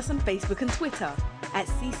find us on Facebook and Twitter at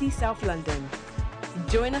CC South London.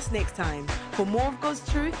 Join us next time for more of God's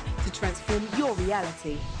truth to transform your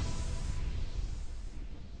reality.